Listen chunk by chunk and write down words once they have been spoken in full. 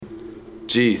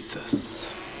Jesus,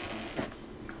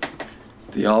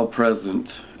 the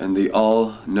all-present and the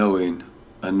all-knowing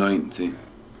anointing,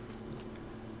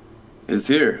 is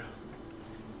here.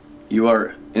 You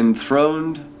are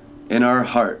enthroned in our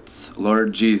hearts,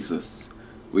 Lord Jesus.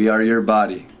 We are your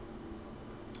body.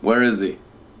 Where is he?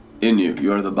 In you.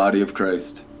 You are the body of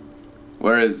Christ.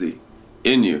 Where is he?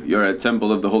 In you. You are a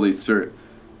temple of the Holy Spirit.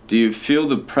 Do you feel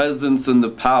the presence and the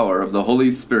power of the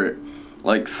Holy Spirit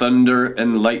like thunder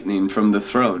and lightning from the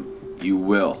throne? You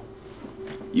will.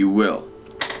 You will.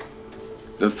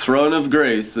 The throne of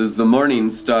grace is the morning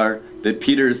star that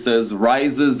Peter says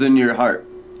rises in your heart.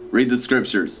 Read the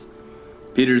scriptures.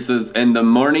 Peter says, and the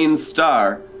morning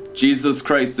star, Jesus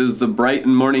Christ is the bright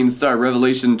and morning star.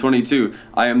 Revelation 22,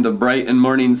 I am the bright and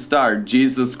morning star,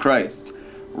 Jesus Christ,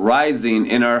 rising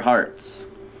in our hearts.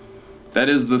 That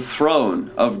is the throne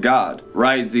of God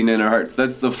rising in our hearts.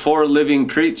 That's the four living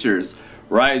creatures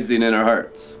rising in our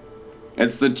hearts.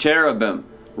 It's the cherubim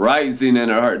rising in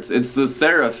our hearts. It's the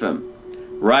seraphim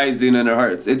rising in our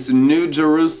hearts. It's New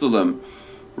Jerusalem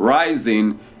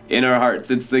rising in our hearts.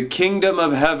 It's the kingdom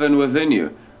of heaven within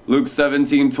you. Luke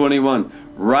 17:21,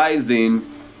 rising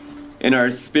in our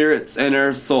spirits and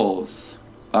our souls,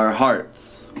 our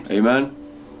hearts. Amen.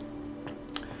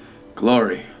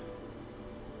 Glory.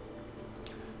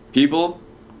 People,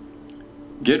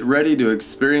 get ready to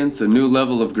experience a new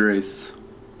level of grace.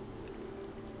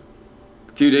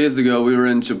 A few days ago, we were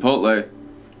in Chipotle,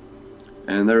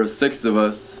 and there were 6 of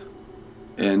us,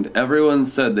 and everyone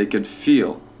said they could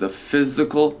feel the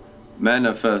physical,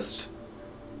 manifest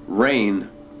rain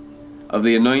of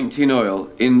the anointing oil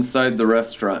inside the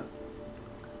restaurant.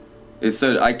 They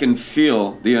said, I can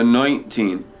feel the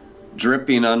anointing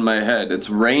dripping on my head. It's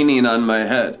raining on my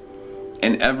head.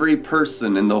 And every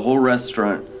person in the whole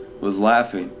restaurant was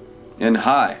laughing and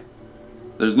high.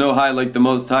 There's no high like the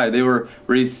Most High. They were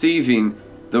receiving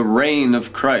the rain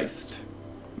of Christ,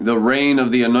 the rain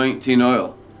of the anointing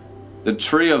oil. The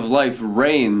tree of life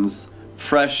rains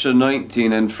fresh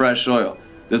anointing and fresh oil.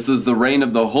 This is the rain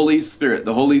of the Holy Spirit.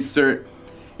 The Holy Spirit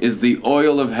is the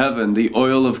oil of heaven, the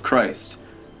oil of Christ.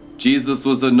 Jesus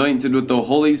was anointed with the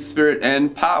Holy Spirit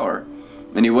and power.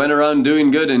 And he went around doing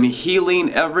good and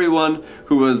healing everyone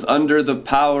who was under the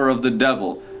power of the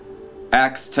devil.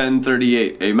 Acts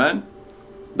 10:38. Amen?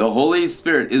 The Holy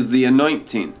Spirit is the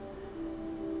anointing.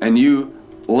 And you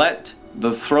let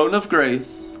the throne of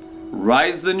grace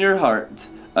rise in your heart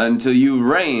until you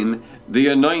rain the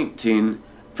anointing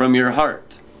from your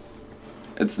heart.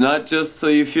 It's not just so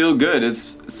you feel good,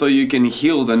 it's so you can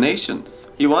heal the nations.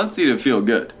 He wants you to feel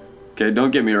good. Okay,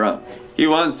 don't get me wrong. He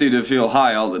wants you to feel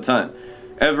high all the time.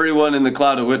 Everyone in the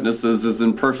cloud of witnesses is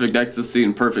in perfect ecstasy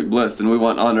and perfect bliss, and we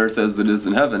want on earth as it is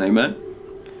in heaven. Amen?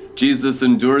 Jesus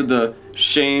endured the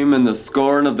shame and the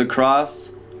scorn of the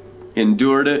cross,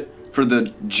 endured it for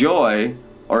the joy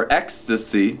or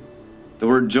ecstasy. The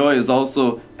word joy is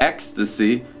also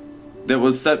ecstasy that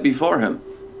was set before him.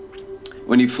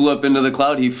 When he flew up into the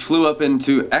cloud, he flew up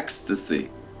into ecstasy.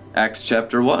 Acts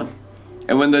chapter 1.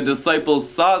 And when the disciples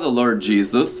saw the Lord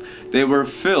Jesus, they were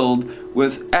filled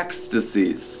with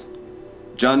ecstasies.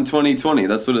 John 20:20,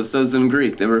 that's what it says in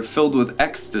Greek. They were filled with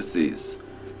ecstasies.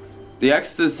 The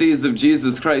ecstasies of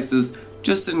Jesus Christ is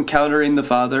just encountering the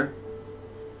Father.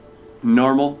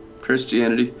 Normal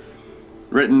Christianity.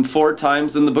 Written 4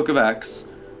 times in the book of Acts.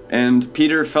 And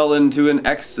Peter fell into an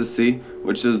ecstasy,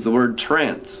 which is the word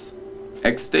trance.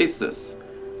 Ecstasis,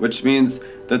 which means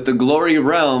that the glory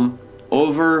realm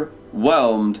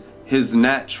overwhelmed his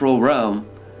natural realm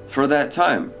for that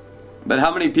time. But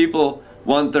how many people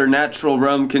want their natural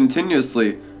realm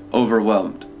continuously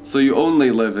overwhelmed? So you only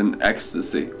live in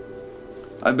ecstasy.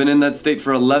 I've been in that state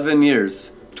for 11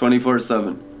 years,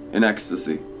 24/7, in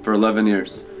ecstasy for 11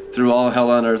 years. Through all hell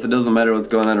on earth, it doesn't matter what's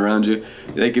going on around you.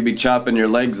 They could be chopping your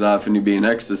legs off and you'd be in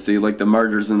ecstasy like the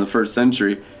martyrs in the 1st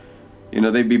century. You know,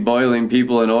 they'd be boiling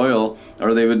people in oil,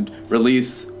 or they would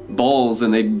release bulls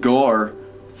and they'd gore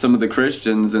some of the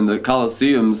Christians in the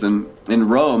Colosseums in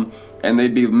Rome, and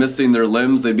they'd be missing their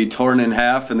limbs, they'd be torn in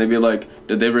half, and they'd be like,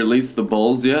 did they release the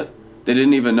bulls yet? They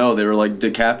didn't even know. They were like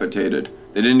decapitated.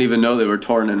 They didn't even know they were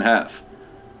torn in half.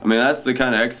 I mean, that's the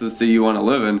kind of ecstasy you want to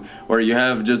live in, where you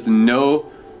have just no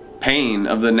pain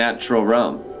of the natural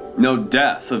realm. No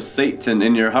death of Satan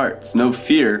in your hearts. No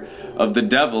fear of the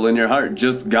devil in your heart.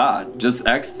 Just God. Just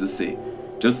ecstasy.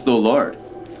 Just the Lord.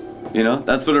 You know,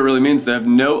 that's what it really means to have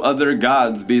no other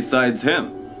gods besides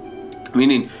him.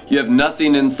 Meaning you have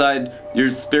nothing inside your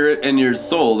spirit and your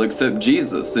soul except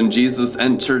Jesus. And Jesus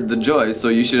entered the joy. So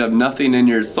you should have nothing in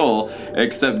your soul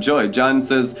except joy. John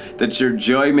says that your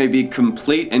joy may be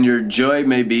complete and your joy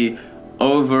may be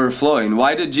overflowing.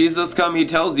 Why did Jesus come? He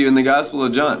tells you in the Gospel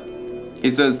of John. He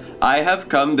says, I have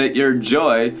come that your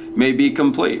joy may be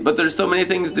complete. But there's so many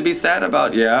things to be sad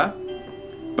about, yeah?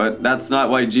 But that's not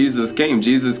why Jesus came.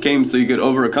 Jesus came so you could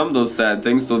overcome those sad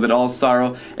things, so that all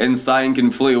sorrow and sighing can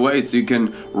flee away, so you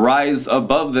can rise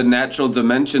above the natural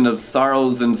dimension of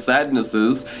sorrows and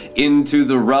sadnesses into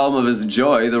the realm of his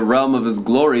joy, the realm of his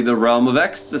glory, the realm of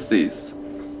ecstasies.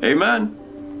 Amen.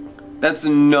 That's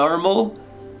normal,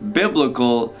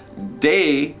 biblical,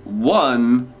 day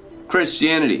one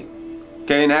Christianity.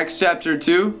 Okay, in Acts chapter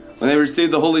 2, when they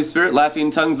received the Holy Spirit,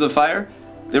 laughing tongues of fire,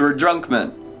 they were drunk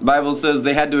men. The Bible says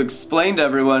they had to explain to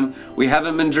everyone, we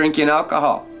haven't been drinking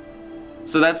alcohol.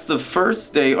 So that's the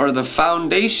first day, or the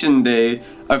foundation day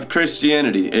of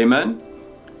Christianity. Amen?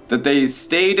 That they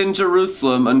stayed in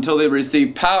Jerusalem until they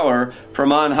received power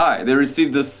from on high. They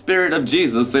received the Spirit of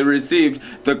Jesus. They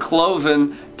received the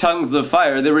cloven tongues of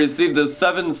fire. They received the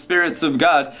 7 spirits of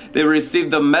God. They received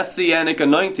the messianic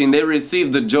anointing. They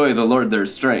received the joy of the Lord, their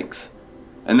strength.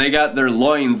 And they got their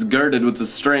loins girded with the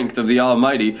strength of the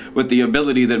Almighty, with the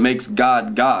ability that makes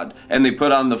God God. And they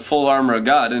put on the full armor of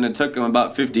God, and it took them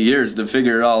about 50 years to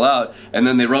figure it all out. And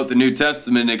then they wrote the New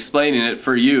Testament explaining it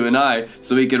for you and I,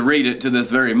 so we could read it to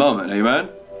this very moment. Amen?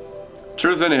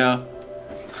 Truth anyhow.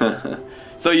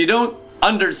 So you don't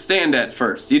understand at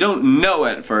first. You don't know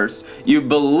at first. You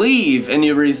believe and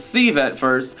you receive at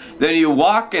first. Then you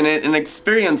walk in it and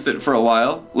experience it for a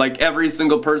while, like every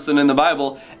single person in the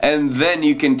Bible, and then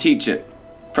you can teach it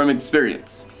from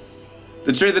experience.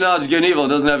 The tree of the knowledge of good and evil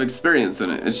doesn't have experience in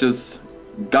it. It's just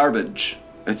garbage.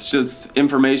 It's just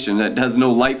information that has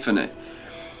no life in it.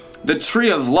 The tree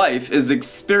of life is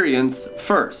experience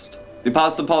first. The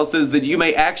Apostle Paul says that you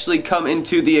may actually come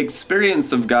into the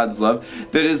experience of God's love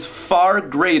that is far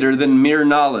greater than mere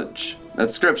knowledge.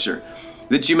 That's scripture.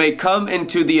 That you may come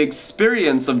into the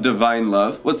experience of divine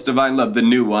love. What's divine love? The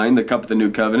new wine, the cup of the new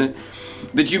covenant.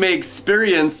 That you may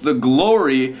experience the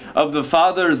glory of the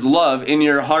Father's love in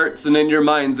your hearts and in your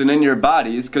minds and in your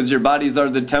bodies, because your bodies are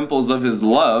the temples of his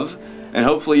love. And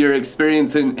hopefully you're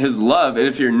experiencing his love. And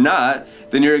if you're not,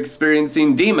 then you're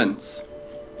experiencing demons.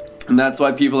 And that's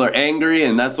why people are angry,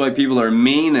 and that's why people are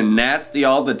mean and nasty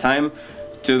all the time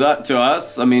to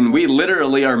us. I mean, we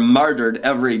literally are martyred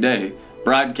every day,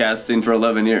 broadcasting for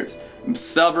 11 years.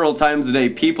 Several times a day,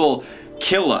 people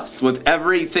kill us with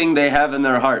everything they have in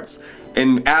their hearts,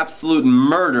 in absolute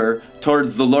murder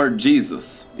towards the Lord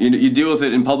Jesus. You deal with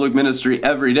it in public ministry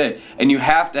every day. And you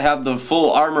have to have the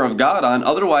full armor of God on.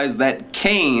 Otherwise, that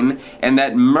Cain and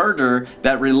that murder,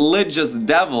 that religious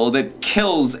devil that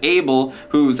kills Abel,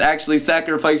 who's actually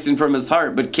sacrificing from his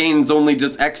heart, but Cain's only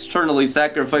just externally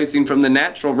sacrificing from the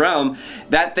natural realm,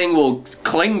 that thing will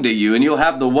cling to you, and you'll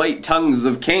have the white tongues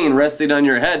of Cain resting on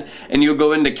your head, and you'll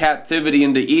go into captivity,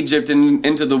 into Egypt, and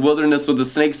into the wilderness with the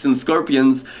snakes and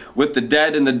scorpions, with the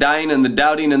dead and the dying and the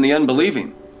doubting and the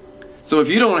unbelieving. So if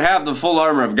you don't have the full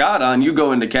armor of God on, you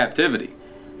go into captivity.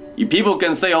 People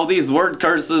can say, oh, these word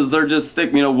curses, they're just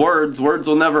words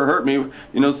will never hurt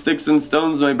me. Sticks and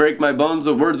stones may break my bones,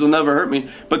 but words will never hurt me.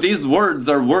 But these words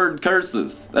are word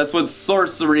curses. That's what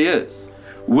sorcery is.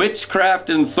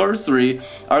 Witchcraft and sorcery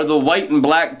are the white and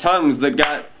black tongues that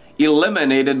got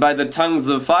eliminated by the tongues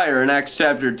of fire in Acts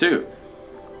chapter 2.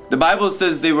 The Bible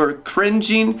says they were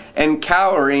cringing and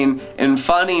cowering and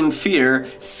fawning fear,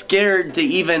 scared to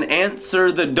even answer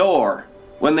the door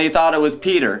when they thought it was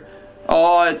Peter.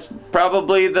 Oh, it's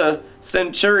probably the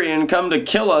centurion come to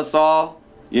kill us all.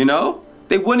 They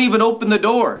wouldn't even open the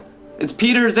door. It's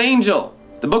Peter's angel.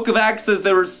 The book of Acts says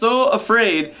they were so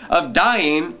afraid of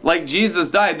dying like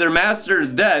Jesus died, their master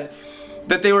is dead,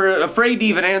 that they were afraid to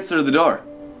even answer the door.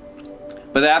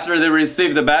 But after they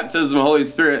received the baptism of the Holy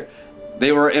Spirit,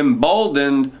 they were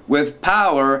emboldened with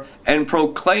power and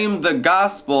proclaimed the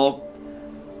gospel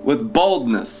with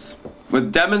boldness,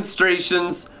 with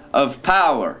demonstrations of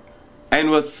power, and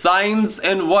with signs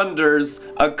and wonders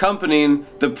accompanying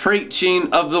the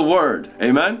preaching of the word.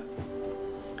 Amen?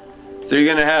 So you're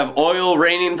going to have oil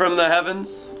raining from the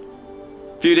heavens.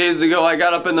 A few days ago, I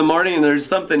got up in the morning and there's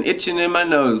something itching in my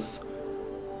nose.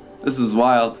 This is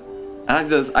wild.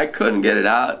 I couldn't get it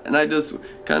out, and I just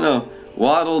kind of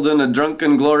waddled in a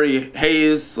drunken glory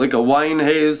haze, like a wine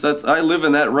haze. I live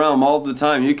in that realm all the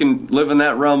time. You can live in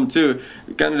that realm too.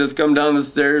 You kind of just come down the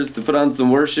stairs to put on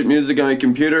some worship music on my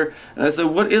computer, and I said,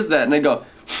 what is that? And I go,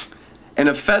 and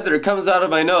a feather comes out of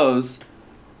my nose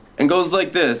and goes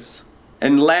like this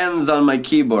and lands on my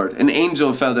keyboard. An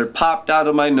angel feather popped out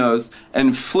of my nose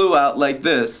and flew out like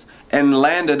this and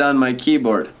landed on my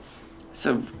keyboard. I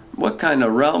said, what kind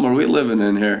of realm are we living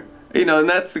in here? And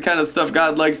that's the kind of stuff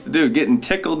God likes to do. Getting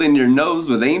tickled in your nose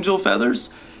with angel feathers.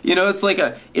 It's like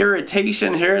a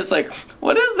irritation here. It's like,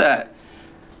 what is that?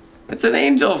 It's an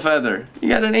angel feather. You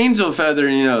got an angel feather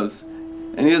in your nose.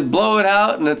 And you just blow it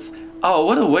out, and it's, oh,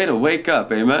 what a way to wake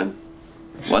up, amen?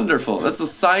 Wonderful. That's a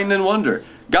sign and wonder.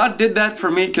 God did that for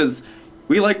me because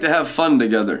we like to have fun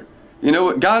together. You know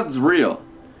what? God's real.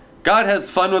 God has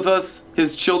fun with us,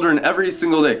 his children, every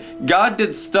single day. God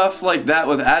did stuff like that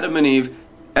with Adam and Eve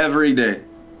every day.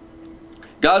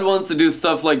 God wants to do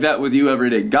stuff like that with you every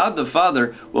day. God the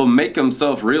Father will make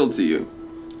himself real to you.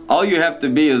 All you have to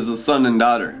be is a son and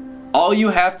daughter. All you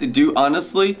have to do,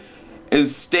 honestly,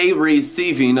 is stay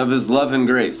receiving of his love and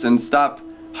grace and stop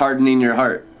hardening your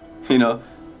heart.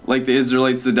 Like the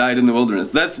Israelites that died in the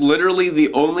wilderness. That's literally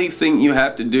the only thing you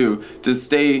have to do to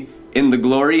stay in the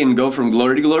glory and go from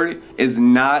glory to glory, is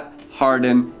not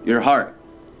harden your heart.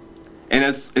 And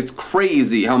it's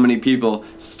crazy how many people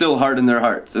still harden their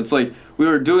hearts. It's like, we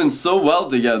were doing so well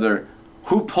together.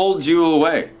 Who pulled you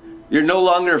away? You're no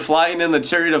longer flying in the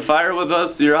chariot of fire with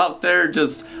us. You're out there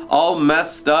just all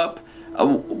messed up.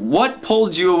 What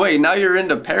pulled you away? Now you're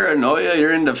into paranoia,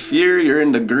 you're into fear, you're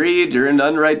into greed, you're into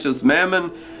unrighteous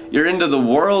mammon, you're into the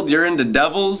world, you're into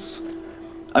devils.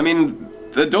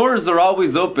 The doors are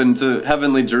always open to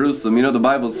heavenly Jerusalem. The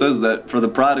Bible says that for the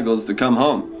prodigals to come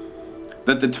home.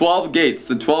 That the 12 gates,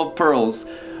 the 12 pearls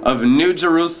of New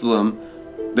Jerusalem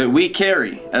that we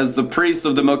carry as the priests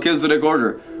of the Melchizedek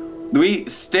order, we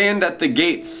stand at the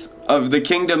gates of the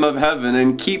kingdom of heaven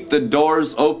and keep the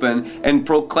doors open and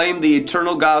proclaim the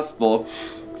eternal gospel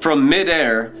from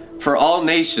midair for all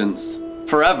nations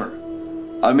forever.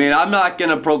 I'm not going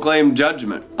to proclaim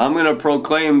judgment. I'm going to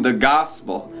proclaim the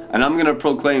gospel. And I'm going to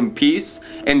proclaim peace,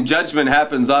 and judgment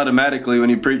happens automatically when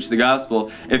you preach the gospel.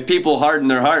 If people harden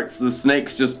their hearts, the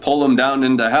snakes just pull them down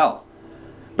into hell.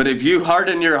 But if you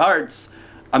harden your hearts,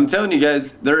 I'm telling you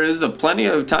guys, there is plenty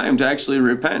of time to actually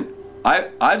repent.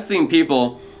 I've seen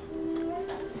people,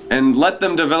 and let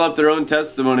them develop their own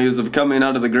testimonies of coming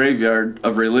out of the graveyard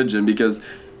of religion, because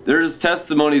there's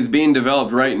testimonies being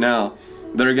developed right now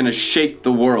that are going to shake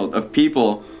the world, of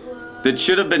people that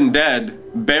should have been dead,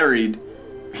 buried,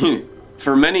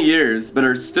 for many years, but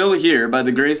are still here by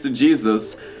the grace of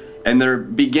Jesus, and they're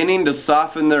beginning to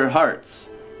soften their hearts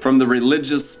from the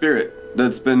religious spirit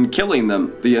that's been killing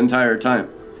them the entire time.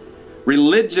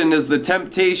 Religion is the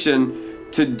temptation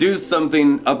to do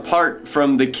something apart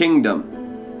from the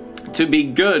kingdom. To be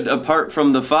good apart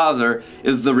from the Father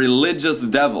is the religious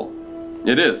devil.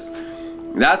 It is.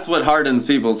 That's what hardens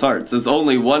people's hearts. It's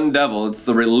only one devil. It's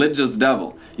the religious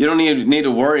devil. You don't need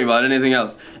to worry about anything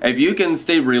else. If you can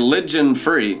stay religion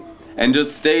free and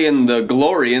just stay in the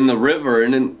glory, in the river,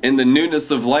 and in the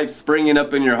newness of life springing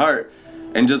up in your heart,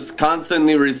 and just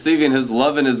constantly receiving his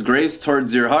love and his grace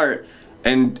towards your heart,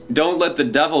 and don't let the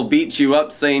devil beat you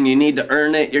up saying you need to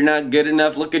earn it, you're not good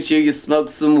enough, look at you, you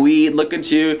smoked some weed, look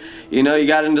at you, you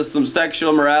got into some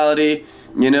sexual morality,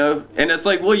 and it's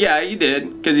like, well, yeah, you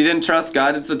did, because you didn't trust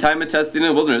God. It's a time of testing in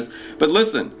the wilderness. But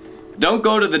listen, don't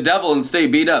go to the devil and stay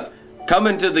beat up. Come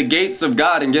into the gates of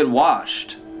God and get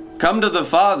washed. Come to the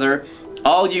Father,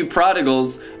 all you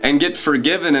prodigals, and get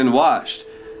forgiven and washed.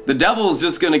 The devil's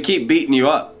just going to keep beating you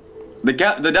up. The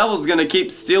devil's going to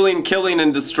keep stealing, killing,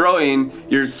 and destroying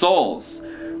your souls.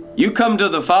 You come to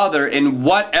the Father in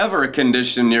whatever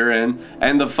condition you're in,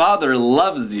 and the Father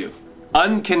loves you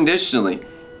unconditionally.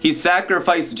 He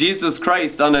sacrificed Jesus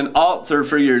Christ on an altar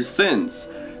for your sins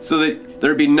so that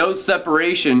there be no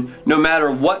separation, no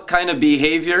matter what kind of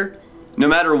behavior, no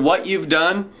matter what you've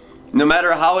done, no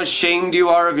matter how ashamed you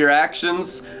are of your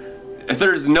actions.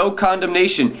 There's no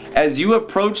condemnation. As you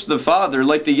approach the Father,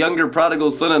 like the younger prodigal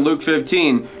son in Luke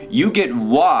 15, you get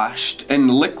washed in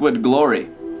liquid glory.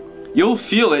 You'll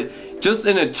feel it just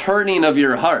in a turning of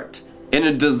your heart, in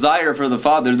a desire for the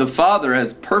Father. The Father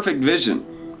has perfect vision.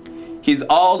 He's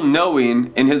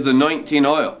all-knowing in his anointing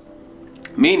oil.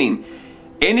 Meaning,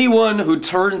 anyone who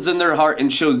turns in their heart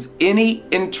and shows any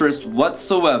interest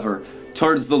whatsoever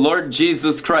towards the Lord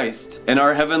Jesus Christ and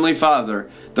our Heavenly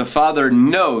Father, the Father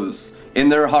knows in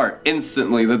their heart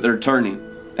instantly that they're turning.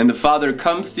 And the Father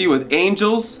comes to you with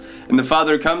angels, and the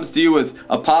Father comes to you with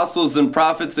apostles and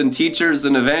prophets and teachers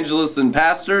and evangelists and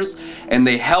pastors, and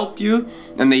they help you,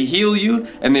 and they heal you,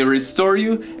 and they restore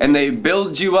you, and they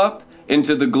build you up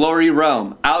into the glory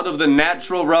realm, out of the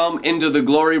natural realm into the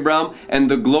glory realm, and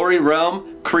the glory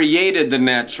realm created the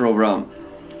natural realm.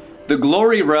 The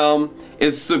glory realm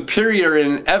is superior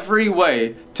in every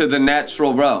way to the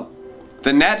natural realm.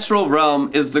 The natural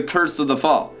realm is the curse of the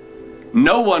fall.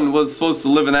 No one was supposed to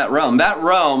live in that realm. That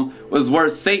realm was where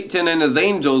Satan and his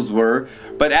angels were,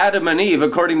 But Adam and Eve,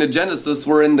 according to Genesis,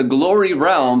 were in the glory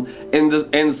realm,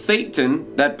 and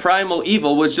Satan, that primal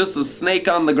evil, was just a snake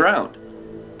on the ground.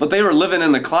 But they were living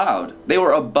in the cloud. They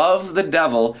were above the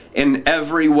devil in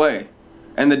every way.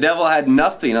 And the devil had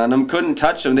nothing on them, couldn't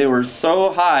touch them. They were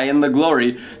so high in the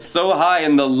glory, so high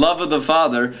in the love of the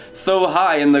Father, so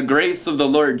high in the grace of the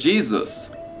Lord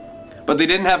Jesus. But they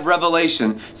didn't have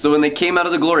revelation. So when they came out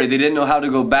of the glory, they didn't know how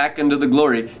to go back into the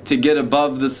glory to get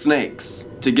above the snakes,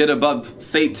 to get above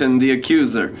Satan the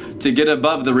accuser, to get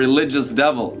above the religious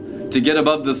devil, to get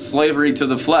above the slavery to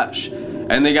the flesh.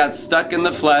 And they got stuck in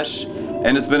the flesh,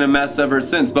 and it's been a mess ever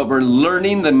since. But we're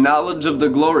learning the knowledge of the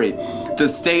glory, to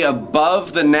stay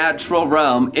above the natural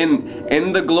realm,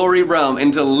 in the glory realm,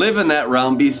 and to live in that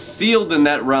realm, be sealed in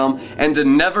that realm, and to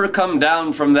never come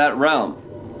down from that realm.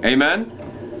 Amen?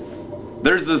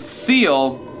 There's a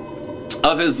seal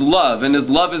of His love, and His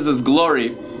love is His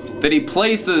glory, that He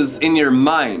places in your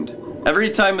mind.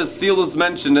 Every time a seal is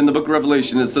mentioned in the book of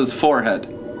Revelation, it says forehead.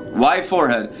 Why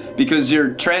forehead? Because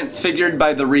you're transfigured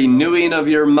by the renewing of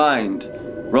your mind.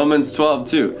 Romans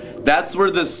 12:2. That's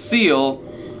where the seal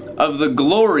of the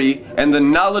glory and the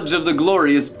knowledge of the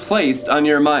glory is placed on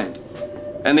your mind.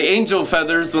 And the angel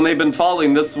feathers, when they've been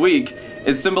falling this week,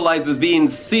 it symbolizes being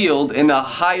sealed in a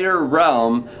higher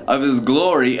realm of His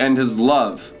glory and His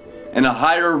love, in a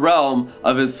higher realm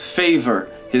of His favor,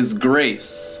 His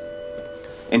grace.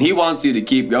 And He wants you to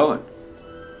keep going.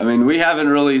 I mean, we haven't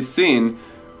really seen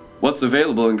what's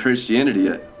available in Christianity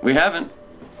yet. We haven't.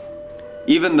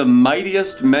 Even the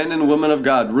mightiest men and women of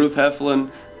God, Ruth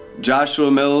Heflin, Joshua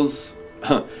Mills,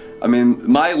 I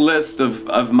mean, my list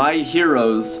of my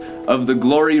heroes of the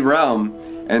glory realm,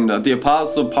 and the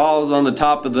Apostle Paul's on the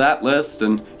top of that list,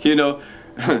 and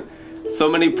so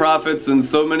many prophets and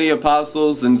so many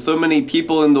apostles and so many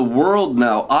people in the world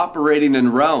now operating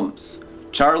in realms.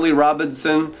 Charlie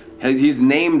Robinson, he's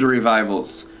named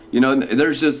revivals.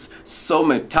 There's just so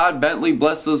many. Todd Bentley,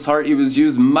 bless his heart, he was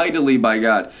used mightily by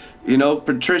God.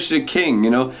 Patricia King,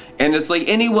 and it's like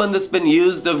anyone that's been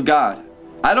used of God.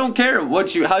 I don't care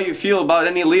how you feel about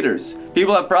any leaders.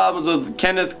 People have problems with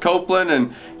Kenneth Copeland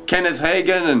and Kenneth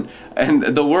Hagin and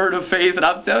the Word of Faith, and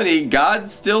I'm telling you, God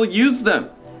still used them.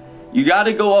 You got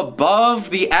to go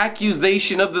above the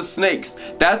accusation of the snakes.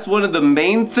 That's one of the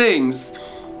main things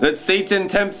that Satan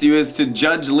tempts you, is to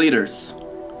judge leaders.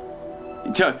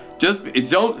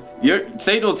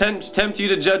 Satan will tempt you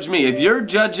to judge me. If you're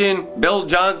judging Bill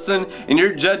Johnson and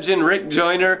you're judging Rick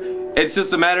Joyner, it's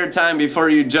just a matter of time before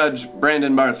you judge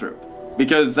Brandon Barthrop,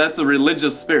 because that's a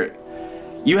religious spirit.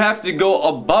 You have to go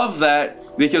above that,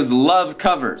 because love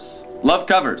covers. Love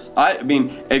covers. I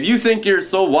mean, if you think you're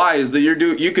so wise that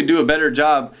you could do a better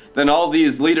job than all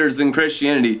these leaders in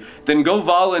Christianity, then go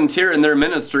volunteer in their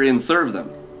ministry and serve them.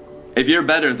 If you're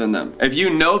better than them. If you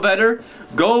know better,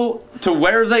 go to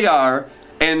where they are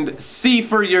and see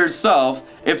for yourself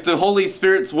if the Holy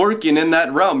Spirit's working in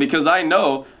that realm. Because I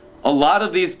know a lot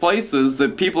of these places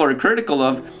that people are critical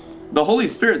of, the Holy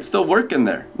Spirit's still working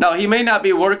there. Now, He may not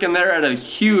be working there at a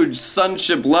huge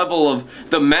sonship level of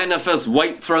the manifest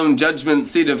white throne judgment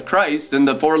seat of Christ and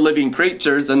the four living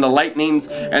creatures and the lightnings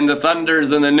and the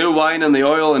thunders and the new wine and the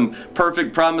oil and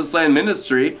perfect promised land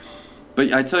ministry.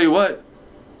 But I tell you what,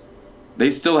 they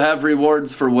still have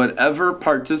rewards for whatever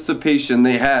participation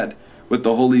they had with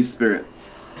the Holy Spirit.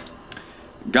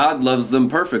 God loves them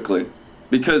perfectly,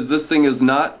 because this thing is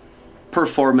not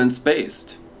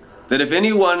performance-based. That if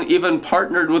anyone even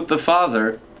partnered with the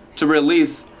Father to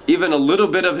release even a little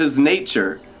bit of His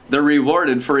nature, they're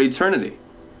rewarded for eternity.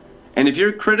 And if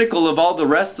you're critical of all the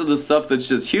rest of the stuff that's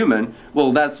just human,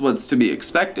 well, that's what's to be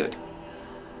expected.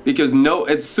 Because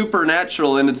it's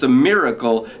supernatural, and it's a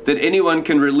miracle that anyone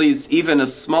can release even a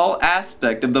small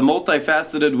aspect of the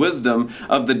multifaceted wisdom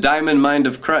of the diamond mind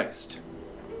of Christ.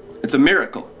 It's a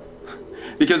miracle.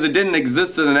 Because it didn't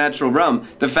exist in the natural realm.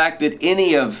 The fact that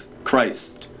any of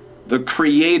Christ, the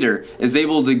Creator, is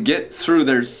able to get through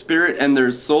their spirit and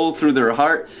their soul, through their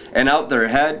heart and out their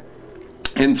head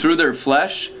and through their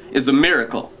flesh, is a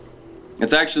miracle.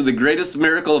 It's actually the greatest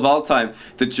miracle of all time,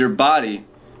 that your body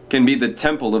can be the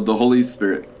temple of the Holy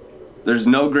Spirit. There's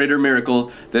no greater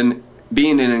miracle than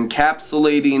being an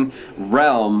encapsulating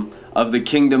realm of the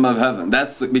kingdom of heaven.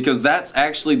 Because that's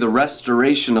actually the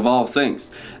restoration of all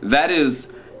things. That is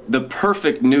the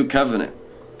perfect new covenant.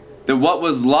 That what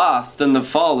was lost in the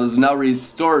fall is now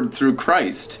restored through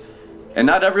Christ. And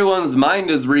not everyone's mind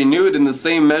is renewed in the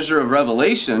same measure of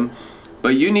revelation,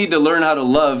 but you need to learn how to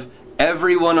love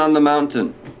everyone on the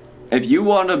mountain. If you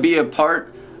want to be a part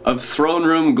of throne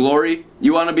room glory,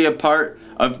 you want to be a part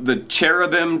of the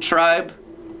cherubim tribe,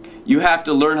 You have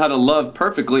to learn how to love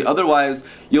perfectly. Otherwise,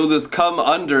 you'll just come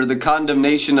under the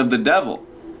condemnation of the devil,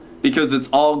 because it's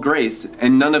all grace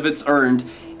and none of it's earned.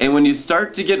 And when you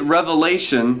start to get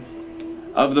revelation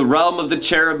of the realm of the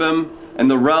cherubim and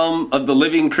the realm of the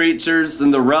living creatures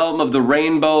and the realm of the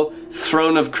rainbow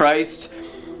throne of Christ,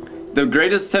 the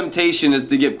greatest temptation is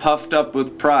to get puffed up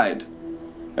with pride.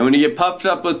 And when you get puffed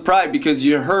up with pride because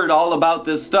you heard all about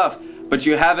this stuff, but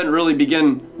you haven't really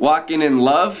begun walking in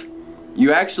love,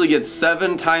 you actually get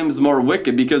 7 times more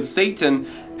wicked, because Satan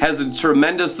has a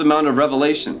tremendous amount of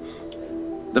revelation.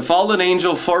 The fallen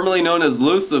angel, formerly known as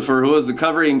Lucifer, who was the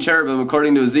covering cherubim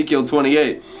according to Ezekiel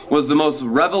 28, was the most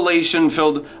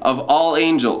revelation-filled of all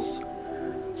angels.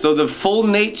 So the full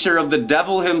nature of the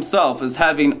devil himself is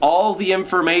having all the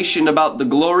information about the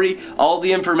glory, all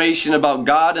the information about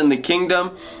God and the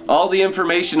kingdom, all the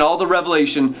information, all the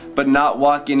revelation, but not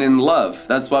walking in love.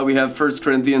 That's why we have 1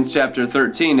 Corinthians chapter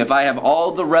 13. If I have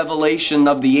all the revelation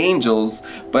of the angels,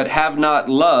 but have not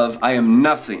love, I am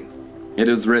nothing. It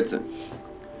is written.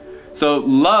 So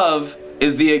love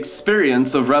is the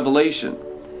experience of revelation.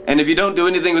 And if you don't do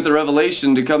anything with the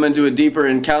revelation to come into a deeper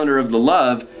encounter of the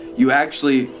love, you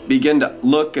actually begin to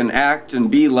look and act and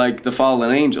be like the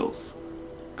fallen angels.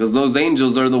 Because those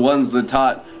angels are the ones that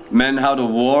taught men how to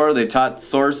war, they taught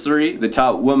sorcery, they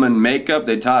taught women makeup,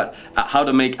 they taught how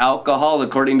to make alcohol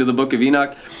according to the book of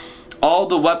Enoch. All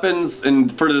the weapons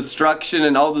and for destruction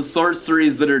and all the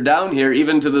sorceries that are down here,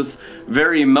 even to this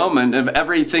very moment, of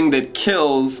everything that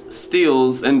kills,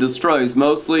 steals, and destroys,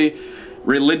 mostly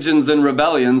religions and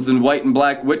rebellions and white and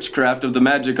black witchcraft of the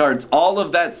magic arts, all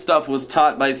of that stuff was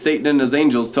taught by Satan and his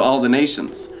angels to all the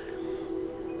nations.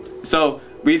 So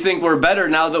we think we're better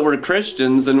now that we're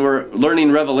Christians and we're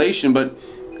learning revelation, but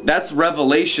that's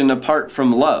revelation apart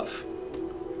from love.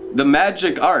 The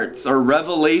magic arts are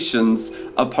revelations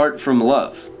apart from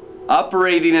love.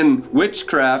 Operating in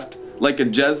witchcraft like a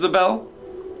Jezebel,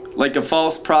 like a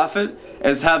false prophet,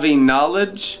 as having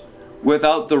knowledge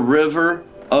without the river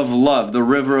of love, the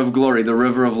river of glory, the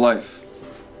river of life.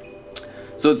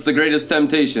 So it's the greatest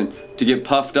temptation to get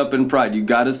puffed up in pride. You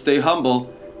got to stay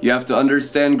humble. You have to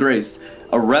understand grace.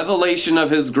 A revelation of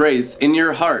His grace in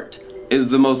your heart is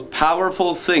the most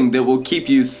powerful thing that will keep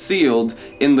you sealed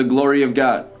in the glory of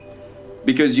God.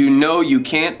 Because you know you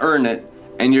can't earn it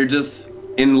and you're just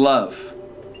in love.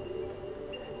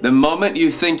 The moment you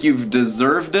think you've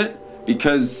deserved it,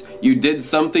 because you did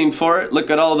something for it, look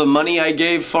at all the money I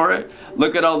gave for it,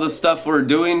 look at all the stuff we're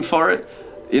doing for it,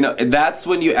 that's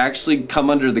when you actually come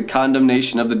under the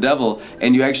condemnation of the devil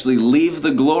and you actually leave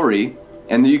the glory,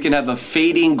 and you can have a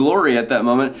fading glory at that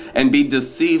moment and be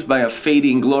deceived by a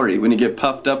fading glory when you get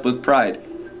puffed up with pride.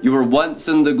 You were once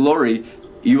in the glory.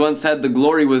 You once had the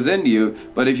glory within you,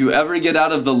 but if you ever get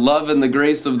out of the love and the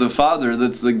grace of the Father,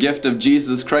 that's the gift of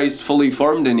Jesus Christ fully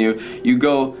formed in you, you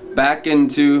go back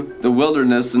into the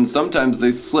wilderness, and sometimes they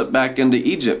slip back into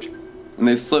Egypt, and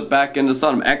they slip back into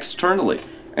Sodom externally,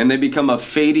 and they become a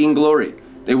fading glory.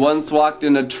 They once walked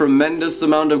in a tremendous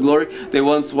amount of glory. They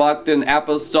once walked in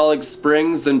apostolic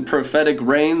springs and prophetic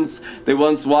rains. They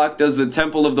once walked as a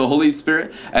temple of the Holy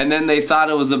Spirit. And then they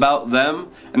thought it was about them.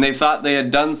 And they thought they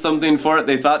had done something for it.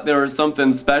 They thought there was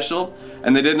something special.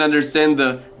 And they didn't understand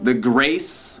the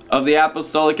grace of the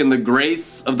apostolic and the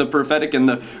grace of the prophetic and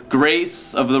the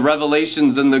grace of the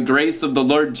revelations and the grace of the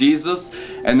Lord Jesus.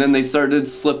 And then they started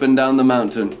slipping down the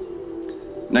mountain.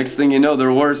 Next thing you know,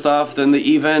 they're worse off than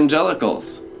the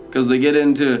evangelicals, because they get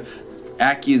into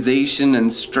accusation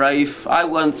and strife. I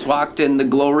once walked in the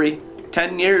glory.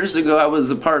 10 years ago, I was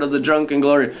a part of the drunken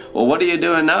glory. Well, what are you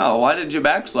doing now? Why did you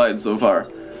backslide so far?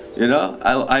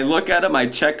 I look at them, I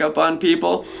check up on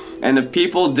people, and if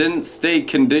people didn't stay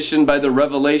conditioned by the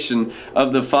revelation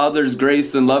of the Father's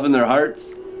grace and love in their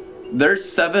hearts, they're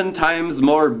 7 times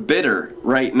more bitter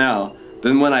right now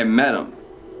than when I met them.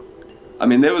 I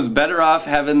mean, they was better off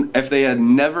if they had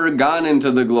never gone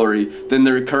into the glory than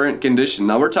their current condition.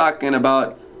 Now we're talking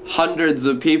about hundreds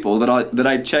of people that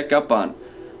I check up on.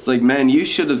 It's like, man, you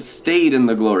should have stayed in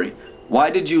the glory. Why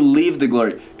did you leave the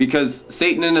glory? Because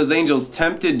Satan and his angels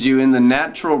tempted you in the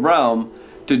natural realm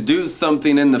to do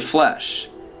something in the flesh.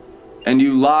 And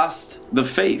you lost the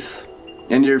faith.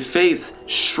 And your faith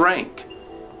shrank.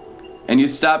 And you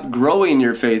stop growing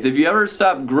your faith. If you ever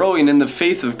stop growing in the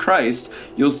faith of Christ,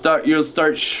 you'll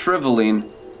start shriveling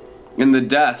in the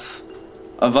death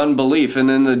of unbelief and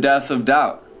in the death of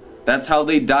doubt. That's how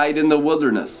they died in the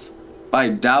wilderness, by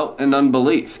doubt and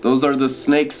unbelief. Those are the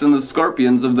snakes and the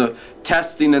scorpions of the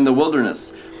testing in the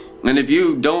wilderness. And if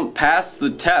you don't pass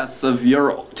the tests of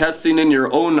your testing in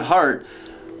your own heart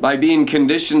by being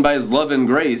conditioned by His love and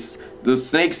grace, the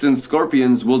snakes and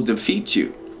scorpions will defeat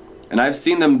you. And I've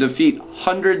seen them defeat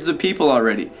hundreds of people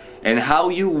already. And how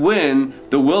you win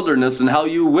the wilderness, and how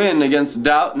you win against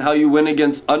doubt, and how you win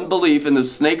against unbelief and the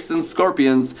snakes and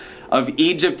scorpions of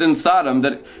Egypt and Sodom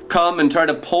that come and try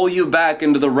to pull you back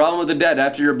into the realm of the dead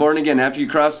after you're born again, after you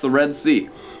cross the Red Sea,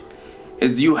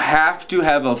 is you have to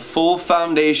have a full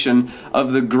foundation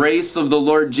of the grace of the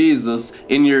Lord Jesus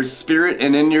in your spirit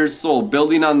and in your soul,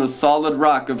 building on the solid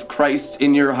rock of Christ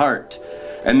in your heart.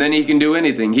 And then he can do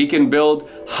anything. He can build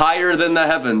higher than the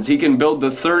heavens. He can build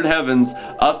the third heavens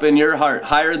up in your heart,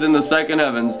 higher than the second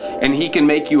heavens. And he can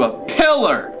make you a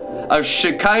pillar of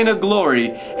Shekinah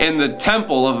glory in the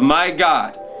temple of my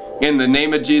God. In the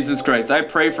name of Jesus Christ. I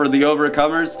pray for the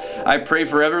overcomers. I pray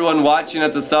for everyone watching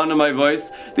at the sound of my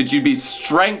voice that you'd be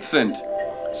strengthened.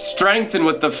 Strengthened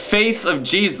with the faith of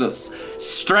Jesus.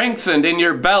 Strengthened in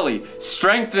your belly.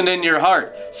 Strengthened in your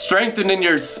heart. Strengthened in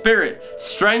your spirit.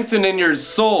 Strengthened in your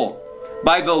soul.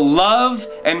 By the love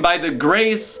and by the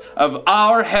grace of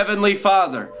our Heavenly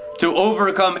Father. To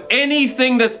overcome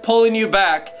anything that's pulling you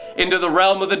back into the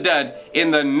realm of the dead.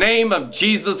 In the name of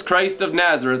Jesus Christ of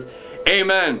Nazareth.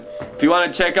 Amen. If you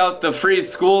want to check out the free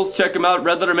schools, check them out,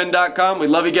 redlettermin.com. We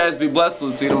love you guys. Be blessed.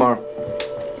 We'll see you tomorrow.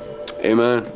 Amen.